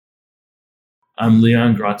I'm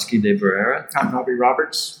Leon Grodski de Barrera. I'm Robbie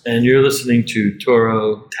Roberts. And you're listening to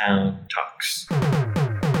Toro Town Talks.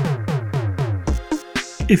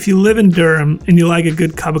 If you live in Durham and you like a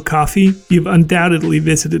good cup of coffee, you've undoubtedly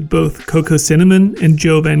visited both Cocoa Cinnamnon and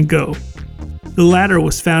Joe Van Gogh. The latter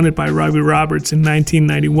was founded by Robbie Roberts in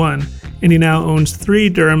 1991, and he now owns 3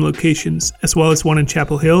 Durham locations, as well as one in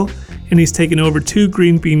Chapel Hill, and he's taken over 2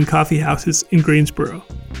 green bean coffee houses in Greensboro.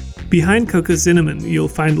 Behind Cocoa Cinnamnon, you'll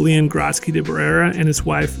find Leon Grodski de Barrera and his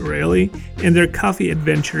wife Areli, and their coffee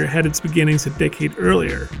adventure had its beginnings a decade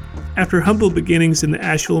earlier. After humble beginnings in the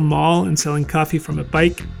Asheville Mall and selling coffee from a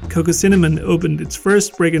bike, Cocoa Cinnamnon opened its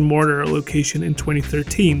first brick-and-mortar location in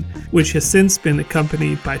 2013, which has since been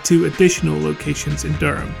accompanied by 2 additional locations in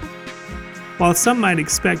Durham. While some might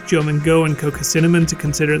expect Joe Van Gogh and Cocoa Cinnamnon to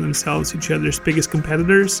consider themselves each other's biggest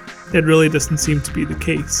competitors, that really doesn't seem to be the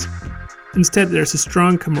case. Instead, there's a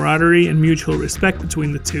strong camaraderie and mutual respect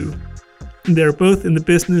between the two. And they're both in the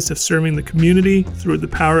business of serving the community through the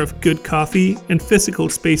power of good coffee and physical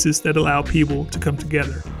spaces that allow people to come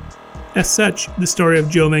together. As such, the story of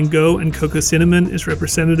Joe Van Gogh and Cocoa Cinnamnon is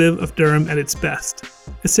representative of Durham at its best.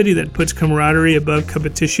 A city that puts camaraderie above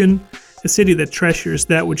competition, a city that treasures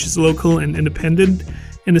that which is local and independent,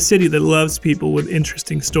 and a city that loves people with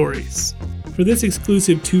interesting stories. For this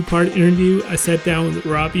exclusive 2-part interview, I sat down with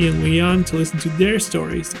Robbie and Leon to listen to their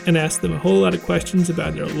stories and ask them a whole lot of questions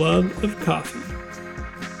about their love of coffee.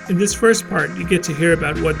 In this first part, you get to hear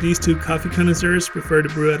about what these 2 coffee connoisseurs prefer to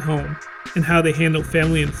brew at home, and how they handle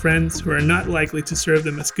family and friends who are not likely to serve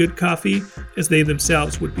them as good coffee as they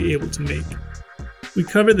themselves would be able to make. We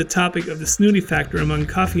cover the topic of the snooty factor among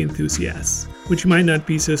coffee enthusiasts, which might not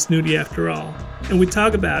be so snooty after all, and we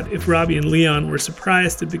talk about if Robbie and Leon were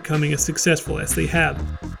surprised at becoming as successful as they have,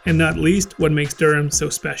 and not least what makes Durham so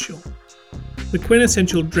special. The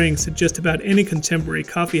quintessential drinks at just about any contemporary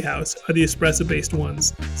coffee house are the espresso-based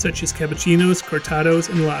ones, such as cappuccinos, cortados,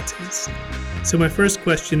 and lattes. So my first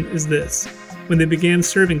question is this: when they began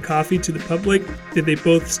serving coffee to the public, did they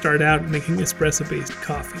both start out making espresso-based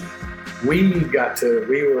coffee? We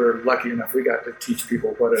were lucky enough, we got to teach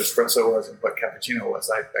people what espresso was and what cappuccino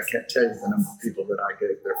was. I can't tell you the number of people that I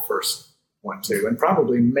gave their first one to, and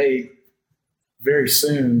probably made very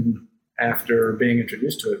soon after being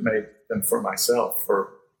introduced to it, made them for myself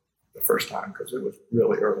for the first time, because it was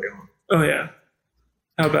really early on. Oh yeah.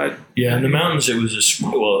 How about? Yeah, in the mountains it was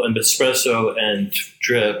an espresso and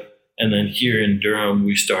drip, and then here in Durham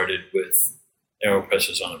we started with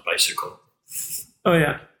AeroPresses on a bicycle. Oh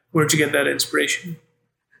yeah. Where'd you get that inspiration?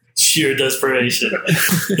 Sheer desperation.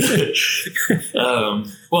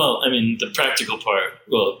 The practical part.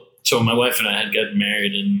 So my wife and I had gotten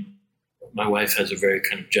married, and my wife has a very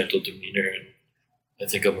kind of gentle demeanor, and I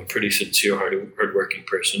think I'm a pretty sincere, hard-working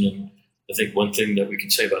person. And I think one thing that we can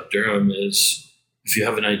say about Durham is if you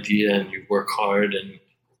have an idea and you work hard and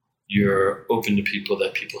you're open to people,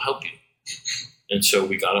 that people help you. And so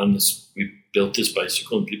we built this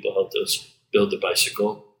bicycle, and people helped us build the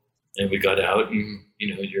bicycle. And we got out, and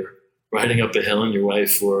you're riding up a hill, and your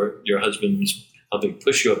wife or your husband is helping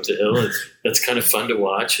push you up the hill. And that's kind of fun to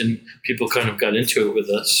watch, and people kind of got into it with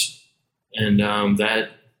us. And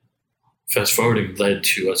that, fast forwarding, led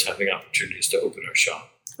to us having opportunities to open our shop.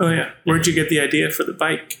 Oh yeah, where'd you get the idea for the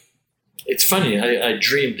bike? It's funny, I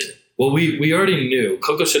dreamed it. Well, we already knew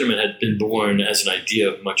Cocoa Cinnamon had been born as an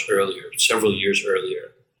idea much earlier, several years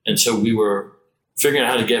earlier, and so we were figuring out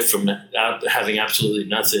how to get from having absolutely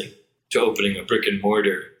nothing to opening a brick and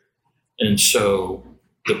mortar. And so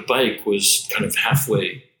the bike was kind of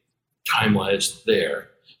halfway time-wise there.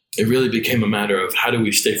 It really became a matter of how do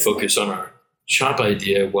we stay focused on our shop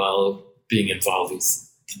idea while being involved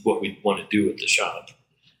with what we want to do with the shop.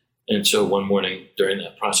 And so one morning during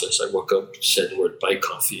that process, I woke up and said the word bike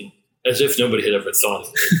coffee, as if nobody had ever thought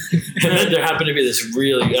of it. And then there happened to be this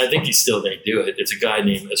I think he still may do it. It's a guy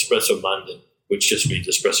named Espresso Manden, which just means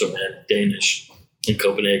espresso man in Danish, in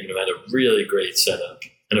Copenhagen, who had a really great setup.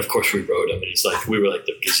 And of course we wrote him, and we were like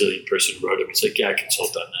the gazillion person who wrote him. He's like, yeah, I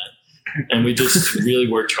consult on that. And we just really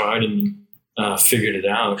worked hard and figured it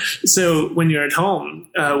out. So when you're at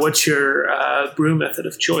home, what's your brew method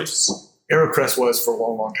of choice? AeroPress was for a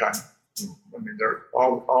long, long time. I mean, they're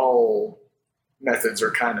all methods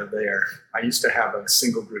are kind of there. I used to have a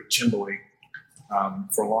single group Chimbley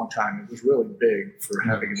for a long time. It was really big for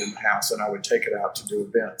having it in the house, and I would take it out to do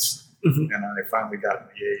events. Mm-hmm. And I finally got in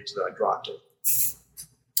the age that I dropped it.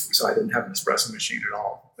 So I didn't have an espresso machine at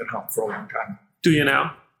all at home for a long time. Do you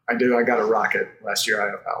now? I do. I got a Rocket last year. I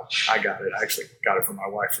got it. I actually got it for my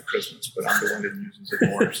wife for Christmas, but I'm the one that uses it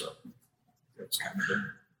more. So it was kind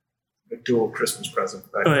of a dual Christmas present.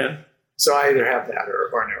 But, oh, yeah. So I either have that or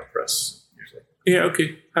an AeroPress usually. Yeah,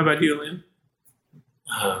 okay. How about you, Leon?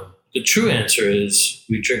 The true answer is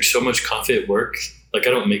we drink so much coffee at work. Like, I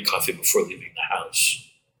don't make coffee before leaving the house.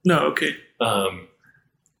 No, okay.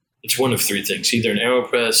 It's one of three things: either an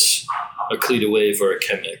AeroPress, a Cleta Wave, or a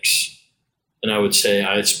Chemex. And I would say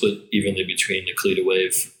I split evenly between the Cleta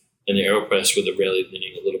Wave and the AeroPress, with Areli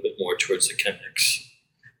leaning a little bit more towards the Chemex.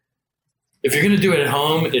 If you're going to do it at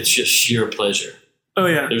home, it's just sheer pleasure. Oh,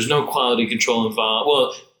 yeah. There's no quality control involved.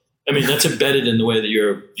 Well, I mean, that's embedded in the way that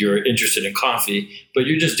you're interested in coffee, but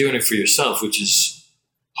you're just doing it for yourself, which is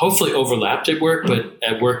hopefully overlapped at work, but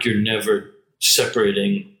at work you're never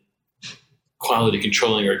separating quality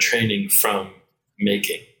controlling or training from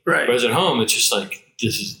making. Right. Whereas at home, it's just like,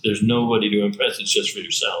 there's nobody to impress. It's just for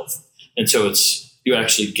yourself. And so you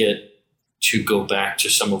actually get to go back to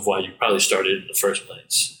some of why you probably started in the first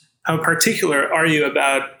place. How particular are you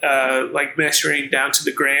about like measuring down to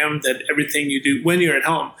the gram that everything you do when you're at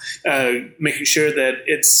home, making sure that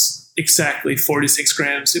it's exactly 46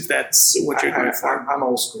 grams if that's what you're going for? I'm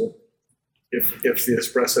old school. If the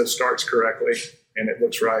espresso starts correctly and it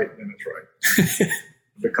looks right, then it's right.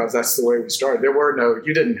 Because that's the way we started.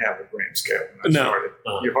 You didn't have a gram scale when I started.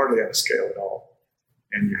 You hardly had a scale at all.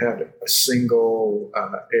 And you had a single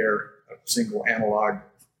a single analog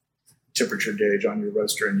temperature gauge on your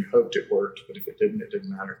roaster, and you hoped it worked, but if it didn't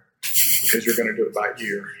matter, because you're going to do it by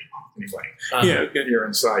ear anyway. Okay. Ear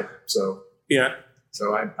and sight. So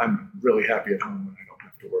I'm really happy at home when I don't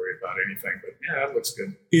have to worry about anything. But yeah, that looks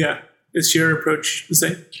good. Yeah, is your approach the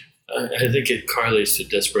same? I think it correlates to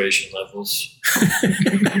desperation levels.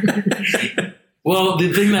 Well,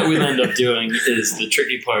 the thing that we'll end up doing is the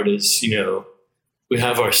tricky part is, we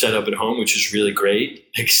have our setup at home, which is really great,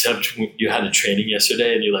 except you had a training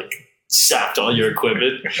yesterday and you sapped all your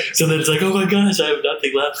equipment. So then it's like, oh my gosh, I have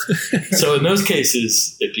nothing left. So in those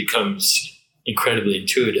cases, it becomes incredibly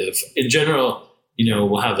intuitive. In general,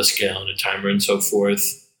 we'll have a scale and a timer and so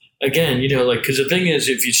forth. Again, because the thing is,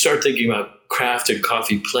 if you start thinking about craft and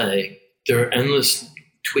coffee play, there are endless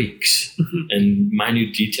tweaks and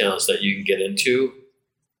minute details that you can get into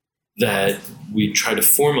that we try to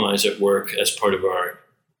formalize at work as part of our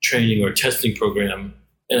training or testing program.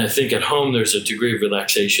 And I think at home, there's a degree of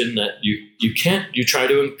relaxation that you try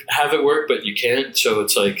to have it work, but you can't. So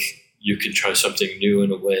it's like you can try something new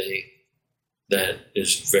in a way that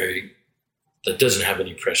doesn't have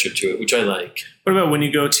any pressure to it, which I like. What about when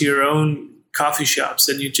you go to your own coffee shops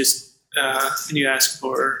and you just and you ask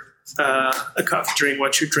for a coffee drink?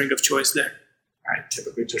 What's your drink of choice there? I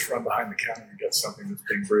typically just run behind the counter and get something that's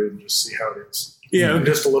being brewed and just see how it is. Yeah, and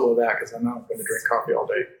just a little of that because I'm not going to drink coffee all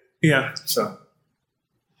day. Yeah. So.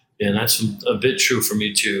 Yeah, and that's a bit true for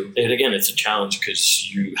me too. And again, it's a challenge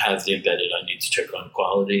because you have the embedded, I need to check on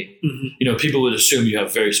quality. Mm-hmm. People would assume you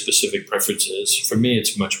have very specific preferences. For me,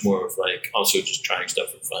 it's much more of also just trying stuff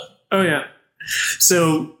for fun. Oh, yeah.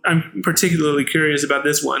 So I'm particularly curious about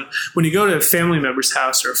this one. When you go to a family member's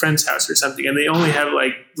house or a friend's house or something, and they only have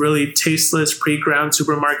really tasteless pre-ground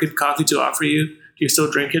supermarket coffee to offer you, do you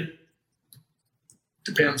still drink it?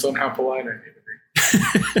 Depends on how polite I need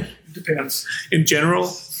to be. Depends. In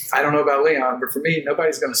general? I don't know about Leon, but for me,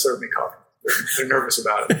 nobody's going to serve me coffee. They're nervous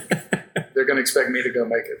about it. They're going to expect me to go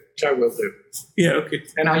make it, which I will do. Yeah, okay.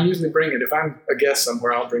 And I usually bring it. If I'm a guest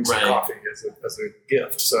somewhere, I'll bring some coffee as a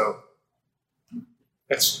gift. So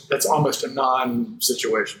that's almost a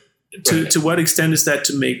non-situation. To what extent is that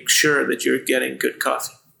to make sure that you're getting good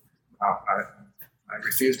coffee? I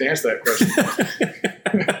refuse to answer that question.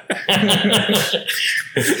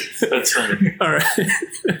 That's funny. All right.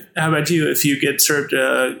 How about you? If you get served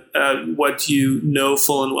what you know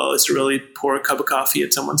full and well is to really pour a cup of coffee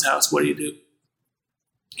at someone's house, what do you do?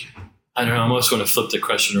 I don't know. I almost want to flip the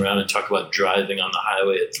question around and talk about driving on the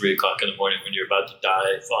highway at 3 o'clock in the morning when you're about to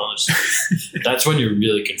die, falling asleep. That's when you're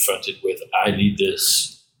really confronted with, I need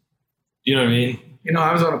this. You know what I mean?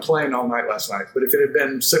 I was on a plane all night last night, but if it had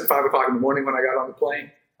been 5 o'clock in the morning when I got on the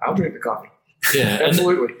plane, I'll drink the coffee. Yeah,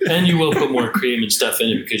 absolutely. And you will put more cream and stuff in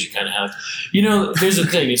it because you kind of have, there's the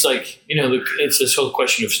thing. It's it's this whole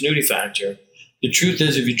question of snooty factor. The truth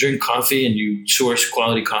is, if you drink coffee and you source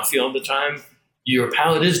quality coffee all the time, your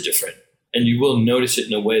palate is different and you will notice it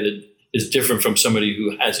in a way that is different from somebody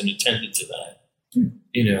who hasn't attended to that,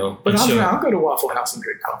 But I'll go to Waffle House and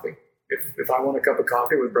drink coffee. If I want a cup of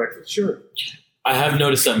coffee with breakfast, sure. I have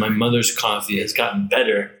noticed that my mother's coffee has gotten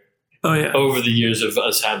better over the years of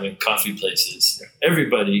us having coffee places. Yeah.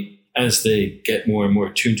 Everybody, as they get more and more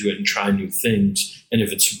tuned to it and try new things, and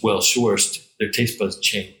if it's well sourced, their taste buds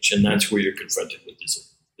change, and that's where you're confronted with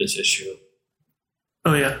this issue.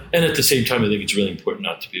 Oh, yeah. And at the same time, I think it's really important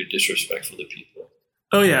not to be disrespectful to people.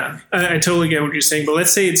 Oh, yeah. I totally get what you're saying. But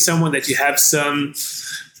let's say it's someone that you have some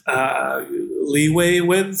leeway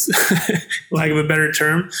with, lack of a better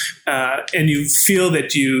term, and you feel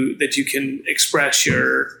that you can express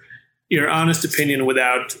your honest opinion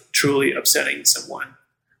without truly upsetting someone.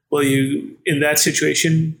 Will you, in that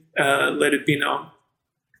situation, let it be known?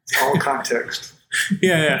 All context.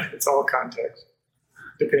 Yeah. It's all context.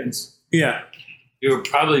 Depends. Yeah. You're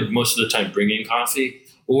probably most of the time bringing coffee,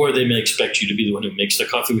 or they may expect you to be the one who makes the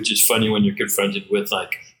coffee, which is funny when you're confronted with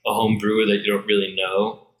like a home brewer that you don't really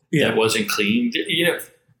know that wasn't cleaned.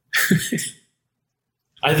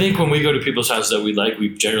 I think when we go to people's houses that we like, we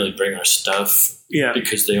generally bring our stuff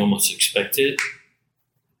because they almost expect it,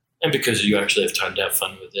 and because you actually have time to have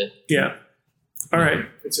fun with it. Yeah. All right.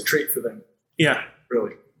 It's a treat for them. Yeah.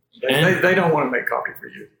 Really. They don't want to make coffee for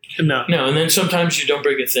you. No. And then sometimes you don't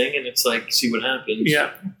bring a thing, and it's like, see what happens.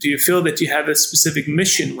 Yeah. Do you feel that you have a specific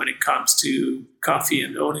mission when it comes to coffee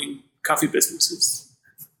and owning coffee businesses?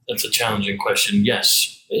 That's a challenging question.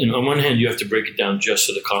 Yes. On one hand, you have to break it down just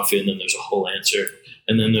to the coffee, and then there's a whole answer.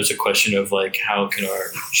 And then there's a question of like, how can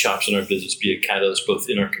our shops and our business be a catalyst both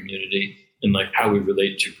in our community and like how we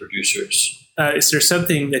relate to producers? Is there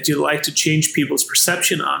something that you like to change people's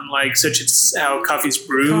perception on, like such as how coffee's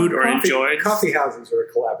brewed or enjoyed? Coffee houses are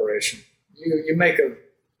a collaboration. You make a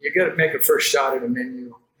first shot at a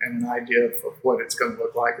menu and an idea of what it's going to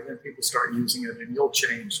look like, and then people start using it, and you'll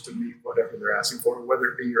change to meet whatever they're asking for, whether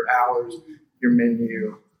it be your hours, your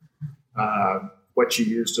menu, what you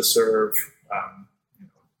use to serve.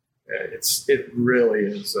 It really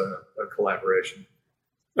is a collaboration.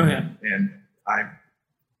 Oh yeah, and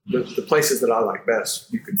the places that I like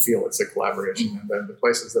best, you can feel it's a collaboration. And then the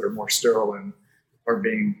places that are more sterile and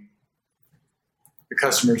the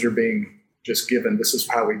customers are being just given, this is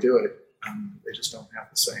how we do it. They just don't have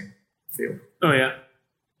the same feel. Oh, yeah.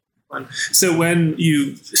 So when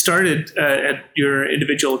you started at your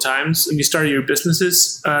individual times and you started your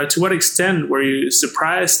businesses, to what extent were you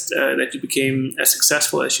surprised that you became as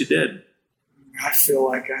successful as you did? I feel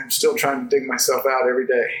like I'm still trying to dig myself out every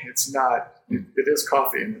day. It's not. It is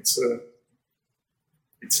coffee, and it's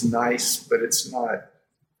nice, but it's not a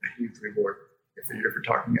huge reward if you're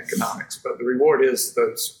talking economics. But the reward is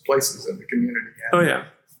those places in the community.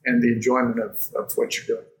 And the enjoyment of what you're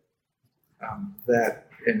doing.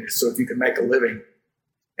 And so if you can make a living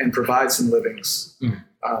and provide some livings, you're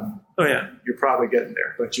probably getting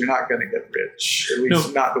there. But you're not going to get rich, at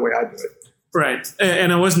least not the way I do it. Right.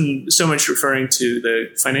 And I wasn't so much referring to the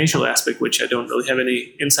financial aspect, which I don't really have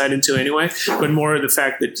any insight into anyway, but more the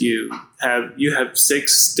fact that you have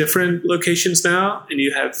 6 different locations now and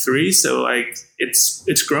you have 3. So like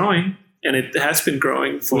it's growing, and it has been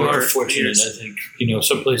growing for we are fortunate, years. I think,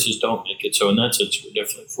 some places don't make it. So in that sense, we're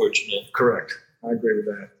definitely fortunate. Correct. I agree with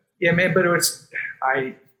that. Yeah, man, but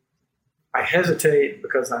I hesitate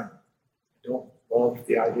because I don't love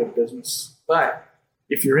the idea of business, but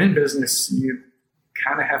if you're in business, you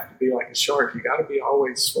kind of have to be like a shark. You got to be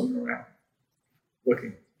always swimming around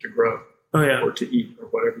looking to grow or to eat or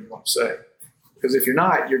whatever you want to say. Because if you're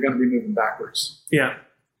not, you're going to be moving backwards. Yeah.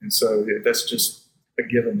 And so that's just a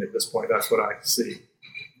given at this point. That's what I see.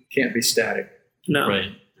 You can't be static. No.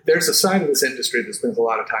 Right. There's a side of this industry that spends a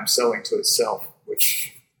lot of time selling to itself,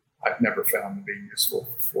 which I've never found to be useful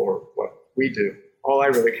for what we do. All I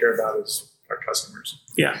really care about is our customers.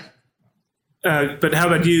 Yeah. But how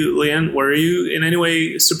about you, Leon? Were you in any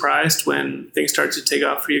way surprised when things started to take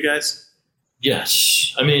off for you guys?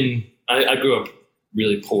 Yes. I mean, I grew up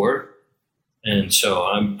really poor, and so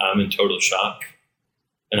I'm in total shock.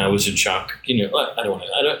 And I was in shock.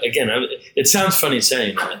 It sounds funny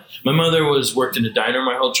saying that. My mother worked in a diner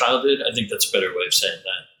my whole childhood. I think that's a better way of saying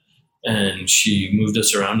that. And she moved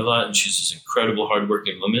us around a lot, and she's this incredible,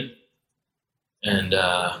 hardworking woman. And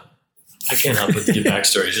I can't help but to give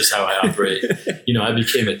backstory, just how I operate. I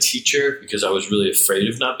became a teacher because I was really afraid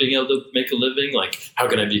of not being able to make a living. Like, how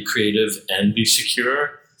can I be creative and be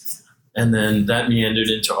secure? And then that meandered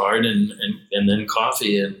into art and then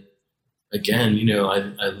coffee. And again,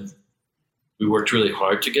 we worked really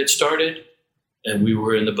hard to get started, and we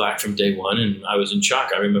were in the black from day one, and I was in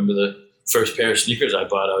shock. I remember the first pair of sneakers I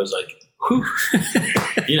bought, I was like, whew.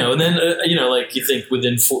 And then, like you think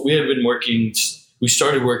we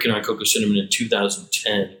started working on Cocoa Cinnamon in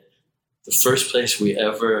 2010. The first place we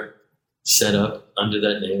ever set up under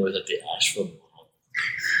that name was at the Asheville Mall.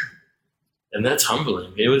 And that's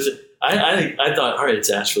humbling. It was, I thought, all right,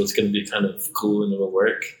 it's Asheville. It's going to be kind of cool and it'll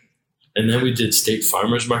work. And then we did State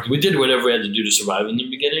Farmers Market. We did whatever we had to do to survive in the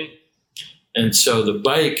beginning. And so the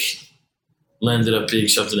bike landed up being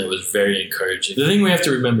something that was very encouraging. The thing we have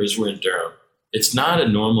to remember is we're in Durham. It's not a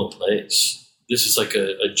normal place. this is like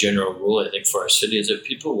a general rule, I think, for our city, is that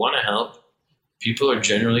people want to help. People are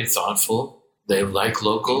generally thoughtful. They like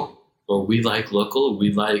local, or we like local.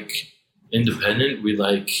 We like independent. We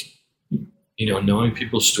like, knowing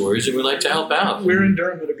people's stories, and we like to help out. We're in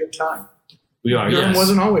Durham at a good time. We are, Durham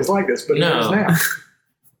wasn't always like this, but it is now.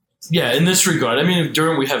 Yeah, in this regard. I mean, in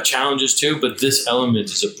Durham, we have challenges too, but this element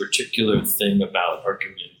is a particular thing about our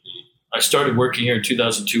community. I started working here in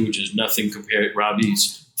 2002, which is nothing compared.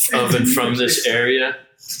 Robbie's of and from this area.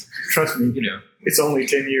 Trust me, it's only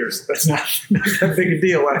 10 years. That's not that big a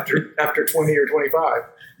deal after 20 or 25.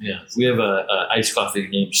 Yeah, we have a iced coffee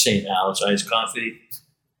named St. Al's Iced Coffee,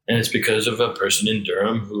 and it's because of a person in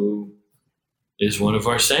Durham who is one of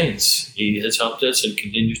our saints. He has helped us and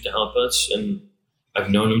continues to help us, and I've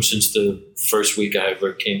known him since the first week I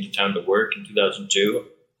ever came to town to work in 2002.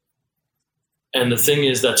 And the thing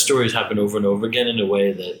is, that story has happened over and over again in a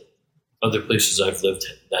way that other places I've lived,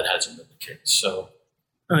 that hasn't been the case. So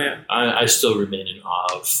I still remain in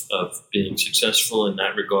awe of being successful in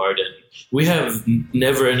that regard. And we have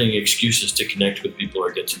never-ending excuses to connect with people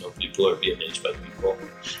or get to know people or be amazed by people.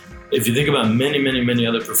 If you think about many, many, many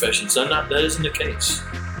other professions, that isn't the case.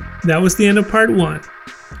 That was the end of part 1.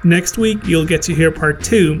 Next week, you'll get to hear part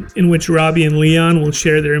 2, in which Robbie and Leon will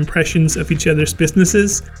share their impressions of each other's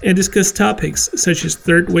businesses and discuss topics such as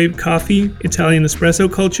third wave coffee, Italian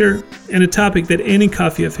espresso culture, and a topic that any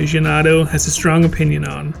coffee aficionado has a strong opinion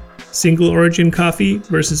on: single origin coffee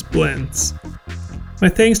versus blends. My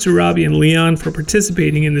thanks to Robbie and Leon for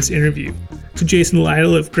participating in this interview, to Jason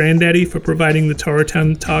Lytle of Granddaddy for providing the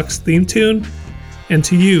Toratown Talks theme tune, and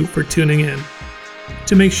to you for tuning in.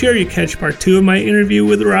 To make sure you catch part 2 of my interview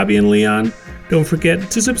with Robbie and Leon, don't forget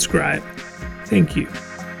to subscribe. Thank you.